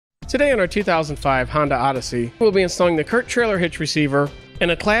Today on our 2005 Honda Odyssey, we'll be installing the Curt Trailer Hitch Receiver in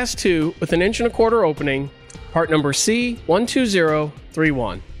a Class 2 with an 1.25" opening, part number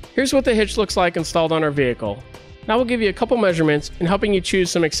C12031. Here's what the hitch looks like installed on our vehicle. Now we'll give you a couple measurements in helping you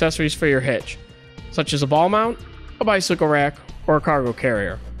choose some accessories for your hitch, such as a ball mount, a bicycle rack, or a cargo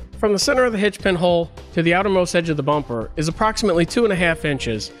carrier. From the center of the hitch pinhole to the outermost edge of the bumper is approximately 2.5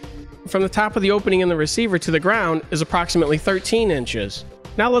 inches. From the top of the opening in the receiver to the ground is approximately 13 inches.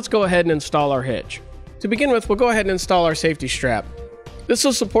 Now let's go ahead and install our hitch. To begin with, we'll go ahead and install our safety strap. This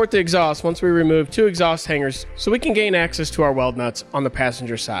will support the exhaust once we remove 2 exhaust hangers so we can gain access to our weld nuts on the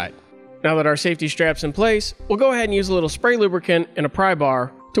passenger side. Now that our safety strap's in place, we'll go ahead and use a little spray lubricant and a pry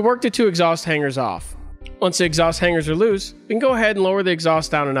bar to work the 2 exhaust hangers off. Once the exhaust hangers are loose, we can go ahead and lower the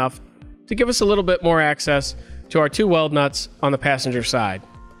exhaust down enough to give us a little bit more access to our 2 weld nuts on the passenger side.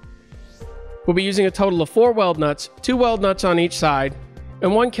 We'll be using a total of 4 weld nuts, 2 weld nuts on each side,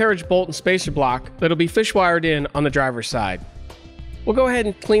 and 1 carriage bolt and spacer block that'll be fish wired in on the driver's side. We'll go ahead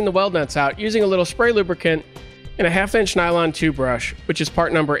and clean the weld nuts out using a little spray lubricant and a 1/2" nylon tube brush, which is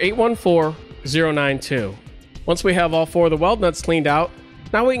part number 814092. Once we have all 4 of the weld nuts cleaned out,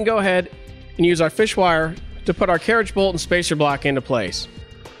 now we can go ahead and use our fish wire to put our carriage bolt and spacer block into place.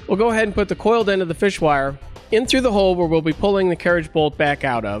 We'll go ahead and put the coiled end of the fish wire in through the hole where we'll be pulling the carriage bolt back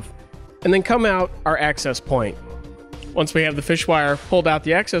out of, and then come out our access point. Once we have the fish wire pulled out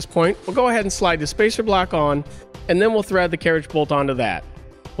the access point, we'll go ahead and slide the spacer block on, and then we'll thread the carriage bolt onto that.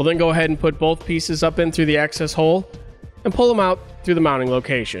 We'll then go ahead and put both pieces up in through the access hole and pull them out through the mounting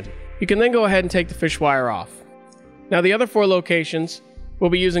location. You can then go ahead and take the fish wire off. Now the other 4 locations, we'll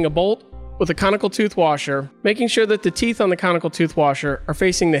be using a bolt with a conical tooth washer, making sure that the teeth on the conical tooth washer are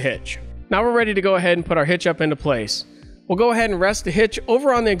facing the hitch. Now we're ready to go ahead and put our hitch up into place. We'll go ahead and rest the hitch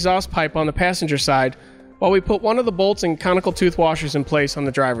over on the exhaust pipe on the passenger side while we put one of the bolts and conical tooth washers in place on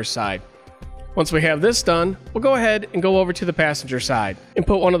the driver's side. Once we have this done, we'll go ahead and go over to the passenger side and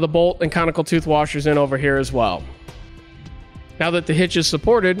put one of the bolt and conical tooth washers in over here as well. Now that the hitch is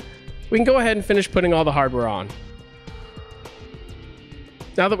supported, we can go ahead and finish putting all the hardware on.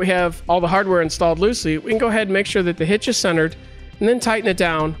 Now that we have all the hardware installed loosely, we can go ahead and make sure that the hitch is centered and then tighten it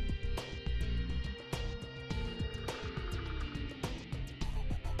down.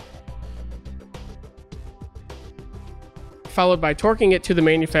 Followed by torquing it to the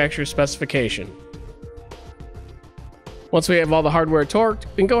manufacturer's specification. Once we have all the hardware torqued,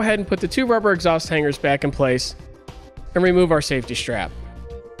 we can go ahead and put the 2 rubber exhaust hangers back in place and remove our safety strap.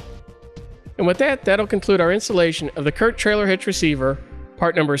 And with that, that'll conclude our installation of the Curt Trailer Hitch Receiver,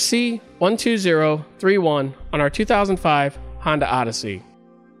 part number C12031 on our 2005 Honda Odyssey.